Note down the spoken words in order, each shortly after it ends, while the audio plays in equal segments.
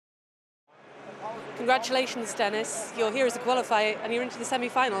Congratulations, Denis. You're here as a qualifier and you're into the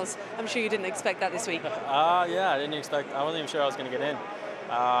semi-finals. I'm sure you didn't expect that this week. Yeah, I wasn't even sure I was going to get in.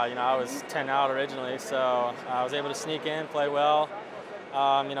 I was 10 out originally, so I was able to sneak in, play well.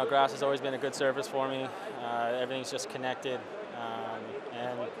 Grass has always been a good surface for me. Everything's just connected,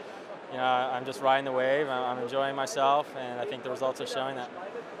 I'm just riding the wave. I'm enjoying myself, and I think the results are showing that.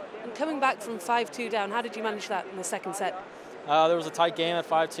 And coming back from 5-2 down, how did you manage that in the second set? There was a tight game at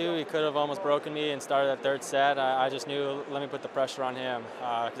 5-2. He could have almost broken me and started that third set. I just knew, let me put the pressure on him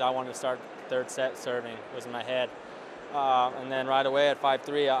because I wanted to start the third set serving. It was in my head. And then right away at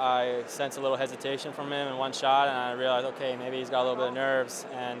 5-3, I sensed a little hesitation from him in one shot, and I realized, okay, maybe he's got a little bit of nerves,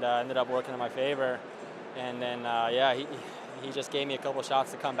 and ended up working in my favor. And then, he just gave me a couple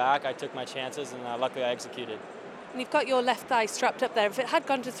shots to come back. I took my chances, and luckily I executed. And you've got your left thigh strapped up there. If it had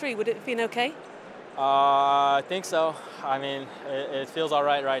gone to 3, would it have been okay? I think so. I mean, it feels all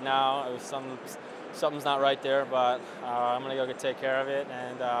right now. Something's not right there, but I'm going to go take care of it,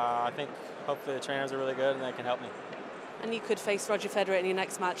 and I think hopefully the trainers are really good and they can help me. And you could face Roger Federer in your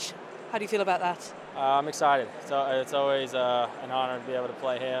next match. How do you feel about that? I'm excited. So it's always an honor to be able to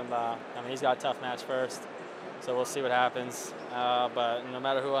play him. He's got a tough match first, so we'll see what happens. But no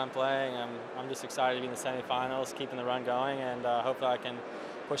matter who I'm playing, I'm just excited to be in the semifinals, keeping the run going, and hopefully I can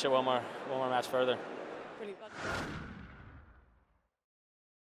push it one more match further. Brilliant.